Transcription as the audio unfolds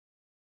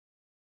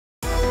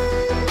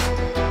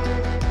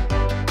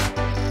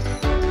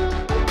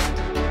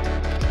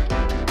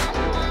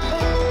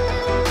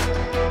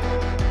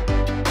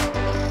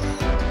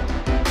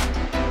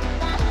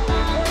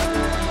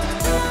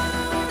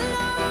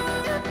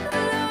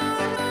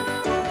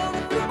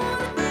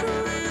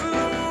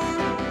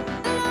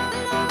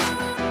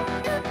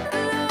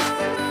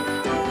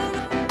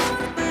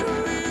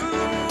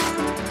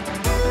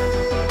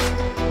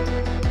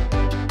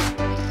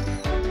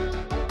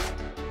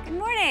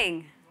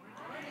morning.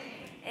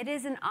 It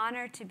is an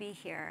honor to be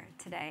here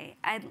today.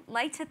 I'd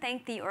like to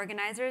thank the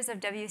organizers of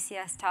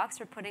WCS Talks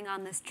for putting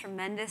on this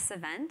tremendous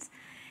event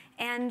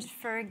and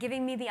for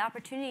giving me the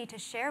opportunity to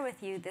share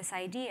with you this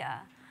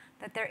idea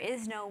that there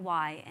is no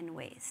why in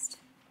waste.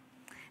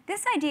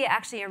 This idea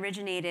actually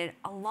originated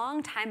a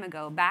long time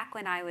ago, back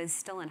when I was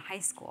still in high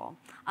school,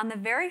 on the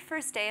very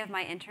first day of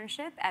my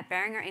internship at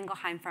Boehringer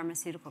Ingelheim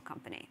Pharmaceutical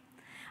Company.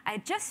 I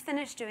had just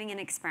finished doing an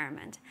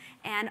experiment,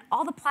 and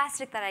all the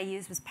plastic that I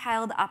used was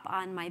piled up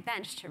on my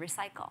bench to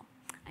recycle.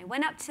 I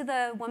went up to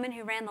the woman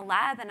who ran the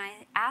lab, and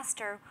I asked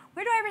her,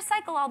 "Where do I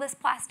recycle all this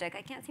plastic?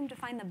 I can't seem to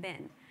find the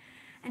bin."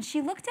 And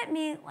she looked at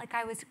me like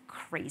I was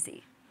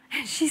crazy.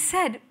 And she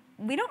said,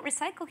 "We don't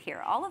recycle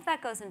here. All of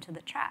that goes into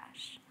the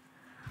trash."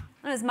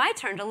 It was my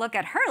turn to look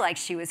at her like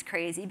she was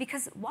crazy,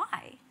 because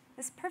why?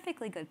 It's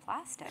perfectly good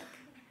plastic.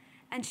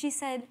 And she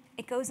said,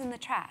 "It goes in the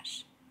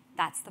trash.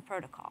 That's the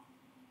protocol."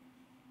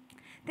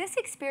 This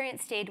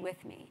experience stayed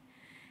with me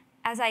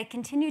as I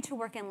continued to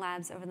work in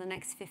labs over the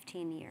next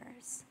 15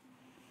 years.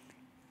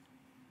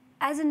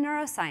 As a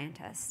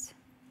neuroscientist,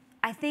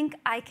 I think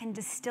I can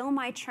distill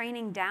my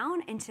training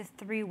down into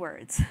 3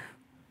 words: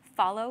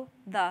 follow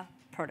the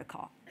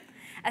protocol.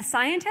 As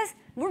scientists,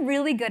 we're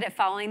really good at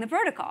following the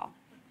protocol.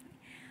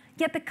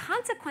 Yet the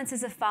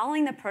consequences of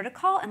following the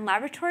protocol in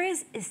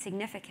laboratories is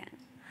significant.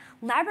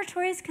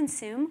 Laboratories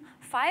consume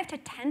 5 to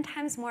 10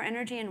 times more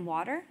energy and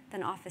water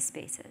than office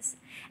spaces,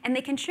 and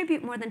they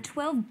contribute more than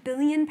 12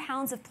 billion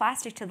pounds of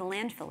plastic to the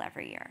landfill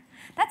every year.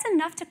 That's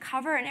enough to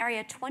cover an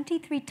area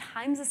 23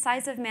 times the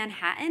size of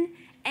Manhattan,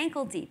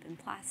 ankle deep in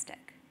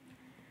plastic.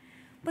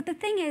 But the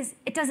thing is,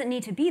 it doesn't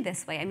need to be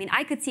this way. I mean,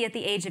 I could see at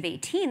the age of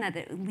 18 that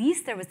at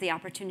least there was the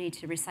opportunity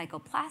to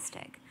recycle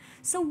plastic.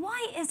 So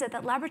why is it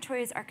that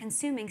laboratories are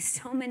consuming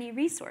so many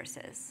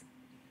resources?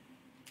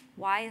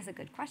 Why is a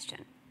good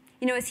question.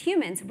 You know, as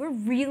humans, we're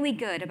really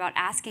good about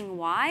asking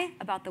why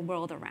about the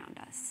world around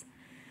us.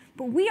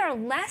 But we are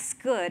less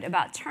good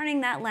about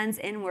turning that lens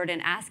inward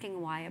and asking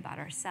why about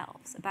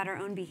ourselves, about our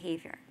own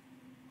behavior.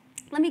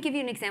 Let me give you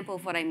an example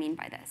of what I mean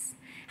by this.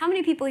 How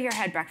many people here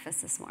had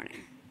breakfast this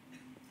morning?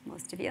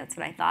 Most of you, that's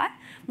what I thought.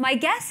 My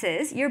guess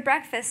is your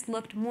breakfast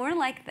looked more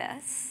like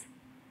this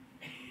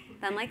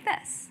than like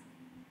this.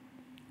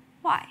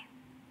 Why?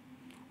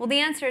 Well, the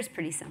answer is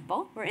pretty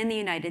simple. We're in the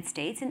United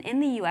States, and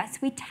in the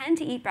US, we tend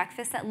to eat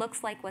breakfast that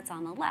looks like what's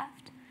on the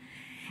left.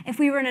 If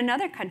we were in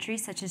another country,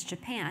 such as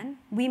Japan,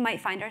 we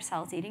might find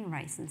ourselves eating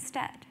rice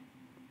instead.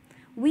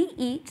 We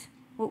eat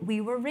what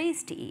we were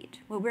raised to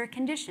eat, what we're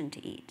conditioned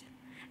to eat.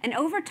 And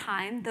over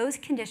time, those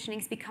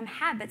conditionings become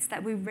habits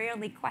that we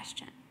rarely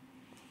question.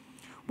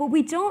 What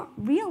we don't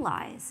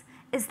realize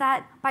is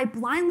that by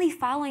blindly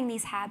following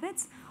these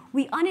habits,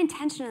 we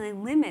unintentionally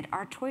limit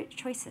our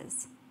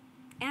choices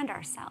and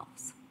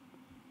ourselves.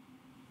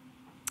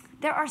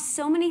 There are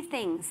so many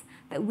things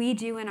that we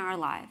do in our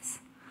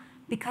lives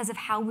because of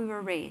how we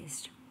were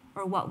raised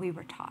or what we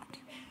were taught.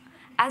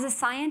 As a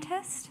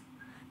scientist,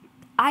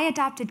 I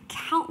adopted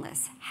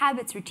countless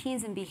habits,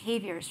 routines, and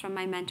behaviors from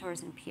my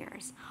mentors and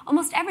peers.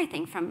 Almost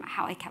everything from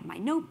how I kept my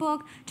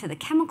notebook, to the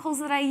chemicals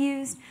that I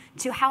used,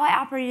 to how I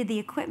operated the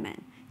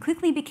equipment,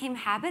 quickly became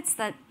habits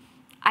that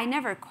I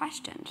never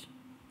questioned,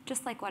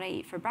 just like what I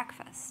eat for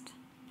breakfast.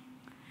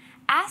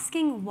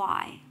 Asking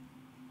why,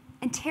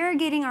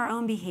 interrogating our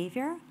own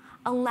behavior,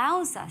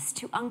 allows us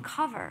to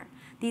uncover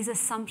these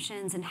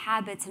assumptions and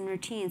habits and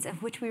routines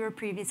of which we were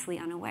previously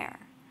unaware.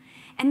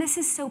 And this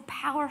is so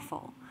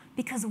powerful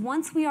because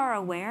once we are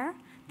aware,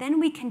 then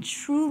we can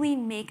truly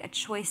make a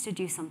choice to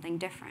do something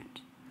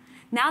different.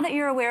 Now that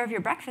you're aware of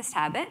your breakfast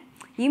habit,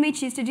 you may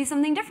choose to do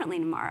something differently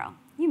tomorrow.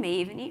 You may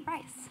even eat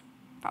rice.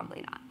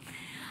 Probably not.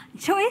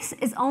 Choice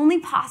is only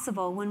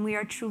possible when we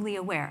are truly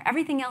aware.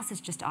 Everything else is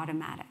just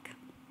automatic.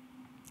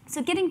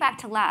 So getting back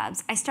to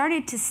labs, I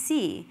started to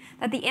see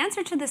that the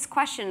answer to this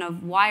question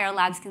of why are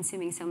labs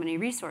consuming so many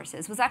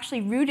resources was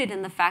actually rooted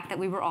in the fact that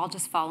we were all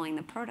just following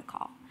the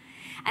protocol.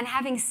 And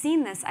having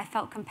seen this, I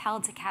felt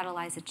compelled to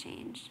catalyze a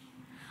change.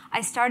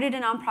 I started a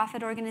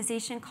nonprofit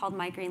organization called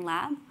My Green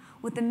Lab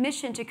with the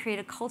mission to create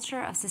a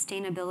culture of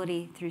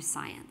sustainability through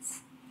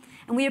science.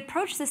 And we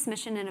approached this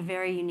mission in a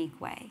very unique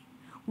way.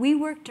 We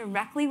work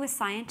directly with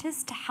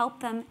scientists to help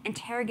them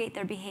interrogate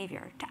their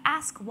behavior, to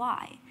ask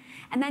why,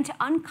 and then to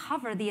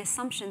uncover the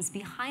assumptions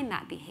behind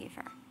that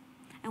behavior.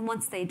 And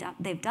once they've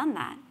done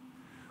that,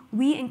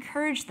 we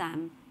encourage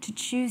them to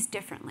choose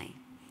differently,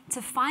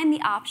 to find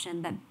the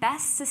option that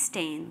best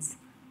sustains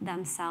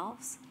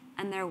themselves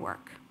and their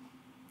work.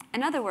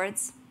 In other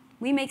words,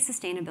 we make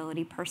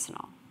sustainability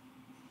personal.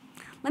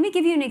 Let me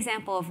give you an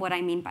example of what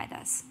I mean by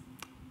this.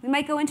 We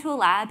might go into a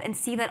lab and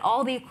see that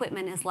all the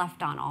equipment is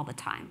left on all the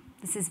time.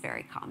 This is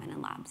very common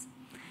in labs.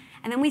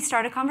 And then we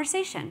start a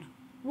conversation.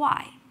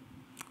 Why?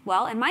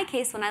 Well, in my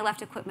case, when I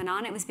left equipment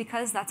on, it was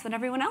because that's what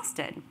everyone else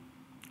did.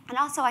 And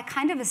also, I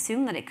kind of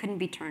assumed that it couldn't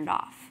be turned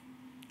off.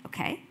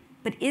 Okay,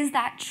 but is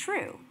that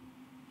true?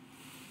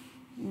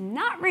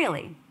 Not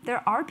really.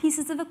 There are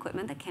pieces of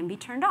equipment that can be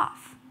turned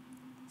off.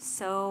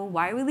 So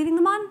why are we leaving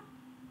them on?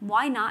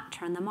 Why not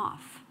turn them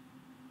off?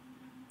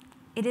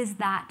 It is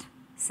that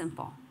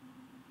simple.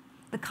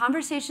 The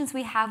conversations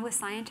we have with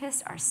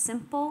scientists are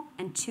simple,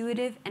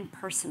 intuitive, and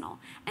personal.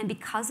 And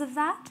because of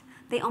that,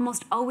 they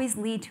almost always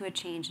lead to a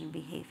change in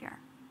behavior.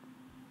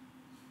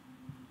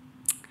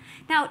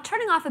 Now,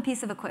 turning off a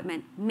piece of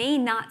equipment may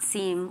not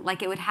seem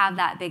like it would have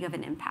that big of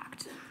an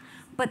impact.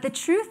 But the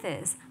truth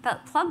is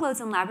that plug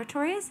loads in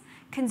laboratories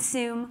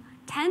consume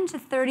 10 to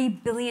 30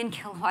 billion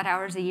kilowatt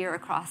hours a year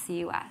across the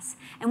US.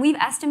 And we've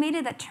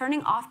estimated that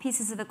turning off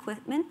pieces of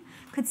equipment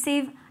could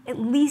save at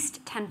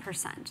least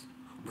 10%.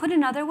 Put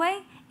another way,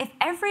 if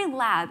every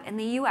lab in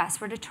the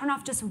US were to turn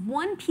off just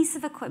one piece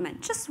of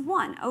equipment, just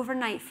one,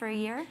 overnight for a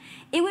year,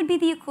 it would be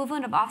the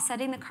equivalent of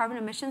offsetting the carbon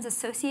emissions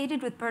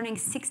associated with burning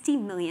 60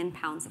 million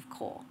pounds of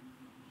coal.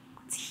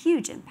 It's a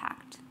huge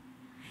impact.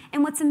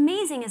 And what's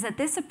amazing is that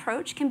this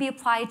approach can be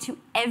applied to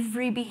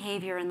every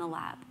behavior in the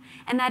lab,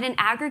 and that in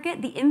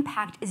aggregate, the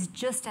impact is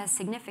just as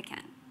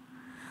significant.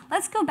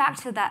 Let's go back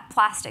to that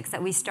plastics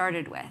that we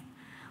started with.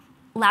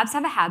 Labs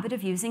have a habit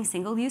of using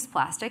single-use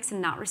plastics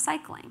and not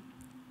recycling.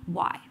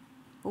 Why?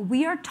 Well,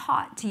 we are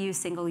taught to use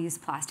single-use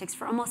plastics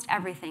for almost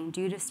everything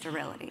due to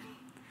sterility.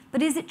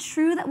 But is it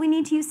true that we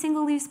need to use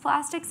single-use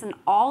plastics in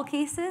all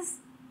cases?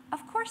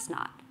 Of course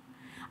not.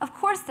 Of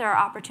course there are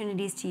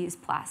opportunities to use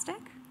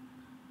plastic,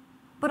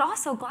 but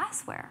also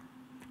glassware.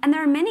 And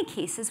there are many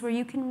cases where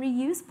you can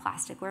reuse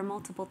plasticware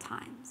multiple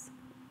times.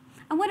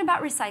 And what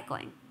about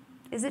recycling?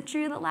 Is it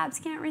true that labs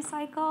can't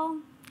recycle?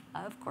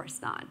 Of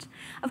course not.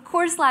 Of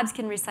course labs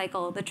can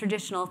recycle the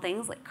traditional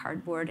things like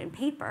cardboard and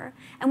paper,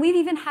 and we've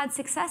even had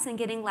success in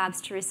getting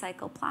labs to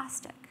recycle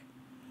plastic.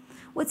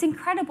 What's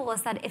incredible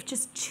is that if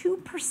just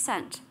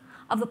 2%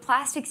 of the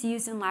plastics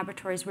used in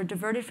laboratories were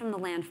diverted from the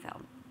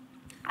landfill,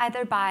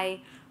 either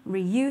by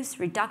reuse,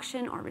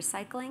 reduction, or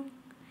recycling,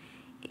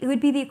 it would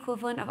be the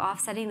equivalent of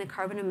offsetting the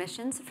carbon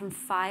emissions from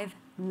 5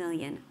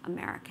 million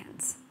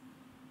Americans.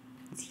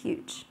 It's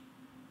huge.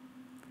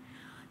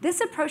 This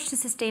approach to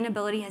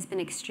sustainability has been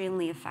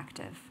extremely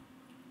effective.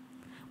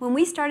 When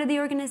we started the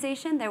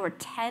organization, there were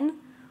 10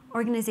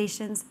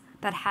 organizations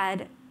that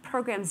had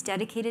programs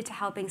dedicated to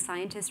helping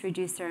scientists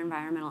reduce their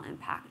environmental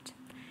impact.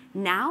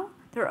 Now,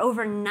 there are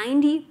over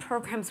 90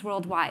 programs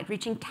worldwide,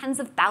 reaching tens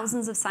of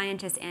thousands of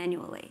scientists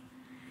annually.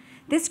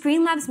 This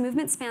Green Labs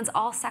movement spans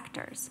all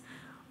sectors: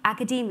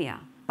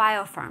 academia,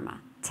 biopharma,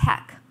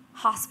 tech,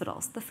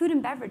 hospitals, the food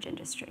and beverage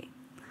industry.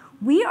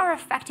 We are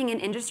affecting an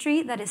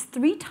industry that is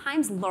 3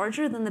 times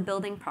larger than the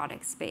building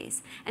product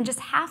space and just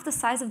half the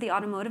size of the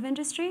automotive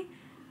industry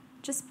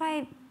just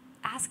by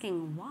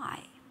asking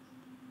why.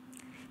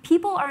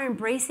 People are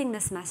embracing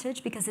this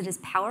message because it is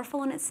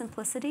powerful in its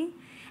simplicity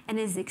and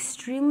is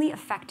extremely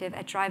effective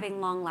at driving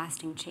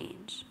long-lasting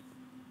change.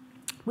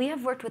 We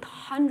have worked with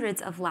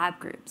hundreds of lab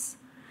groups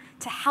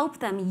to help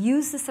them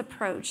use this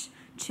approach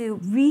to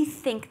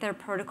rethink their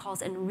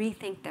protocols and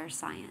rethink their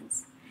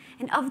science.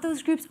 And of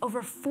those groups,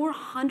 over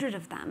 400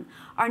 of them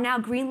are now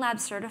Green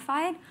Lab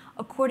certified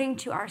according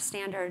to our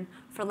standard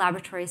for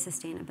laboratory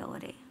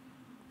sustainability.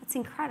 That's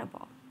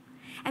incredible.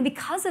 And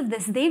because of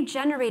this, they've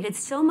generated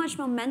so much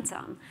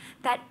momentum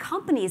that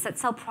companies that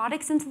sell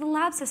products into the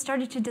labs have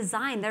started to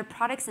design their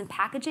products and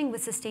packaging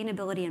with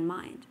sustainability in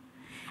mind.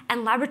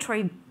 And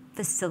laboratory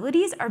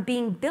facilities are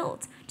being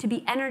built to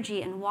be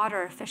energy and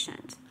water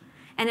efficient.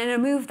 And in a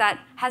move that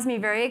has me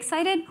very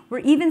excited, we're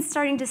even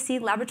starting to see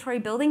laboratory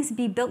buildings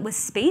be built with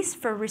space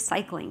for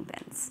recycling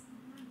bins.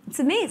 It's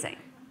amazing.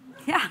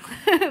 Yeah,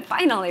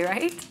 finally,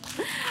 right?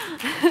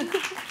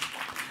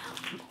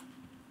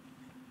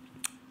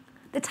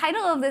 The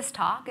title of this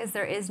talk is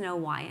There Is No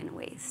Why in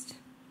Waste.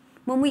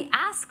 When we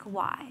ask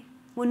why,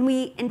 when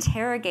we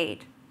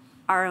interrogate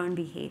our own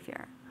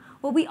behavior,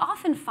 what we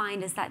often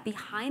find is that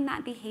behind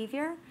that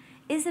behavior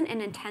isn't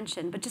an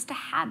intention, but just a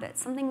habit,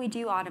 something we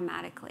do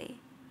automatically.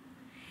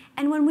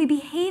 And when we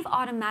behave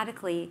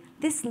automatically,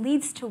 this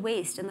leads to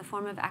waste in the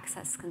form of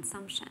excess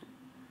consumption.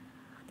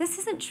 This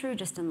isn't true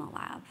just in the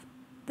lab.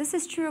 This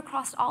is true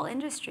across all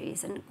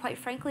industries and, quite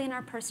frankly, in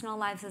our personal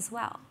lives as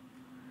well.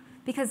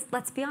 Because,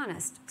 let's be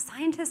honest,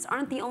 scientists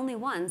aren't the only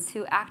ones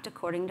who act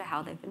according to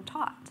how they've been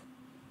taught.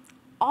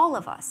 All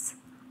of us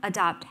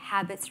adopt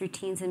habits,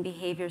 routines, and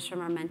behaviors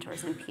from our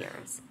mentors and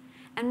peers,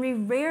 and we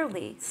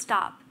rarely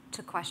stop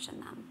to question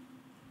them.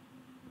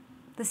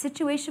 The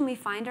situation we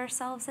find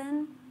ourselves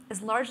in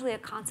is largely a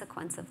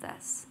consequence of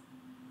this.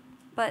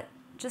 But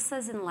just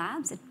as in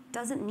labs, it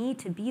doesn't need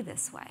to be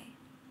this way.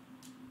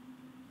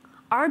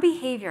 Our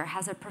behavior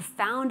has a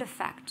profound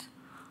effect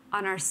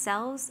on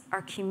ourselves,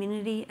 our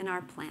community, and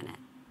our planet.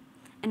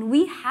 And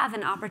we have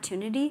an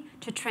opportunity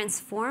to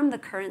transform the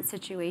current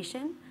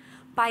situation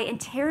by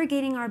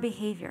interrogating our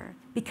behavior,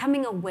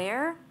 becoming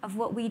aware of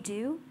what we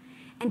do,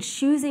 and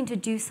choosing to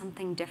do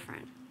something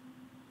different.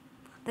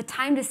 The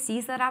time to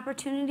seize that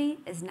opportunity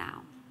is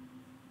now.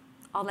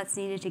 All that's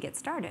needed to get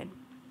started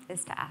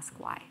is to ask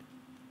why.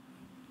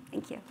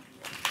 Thank you.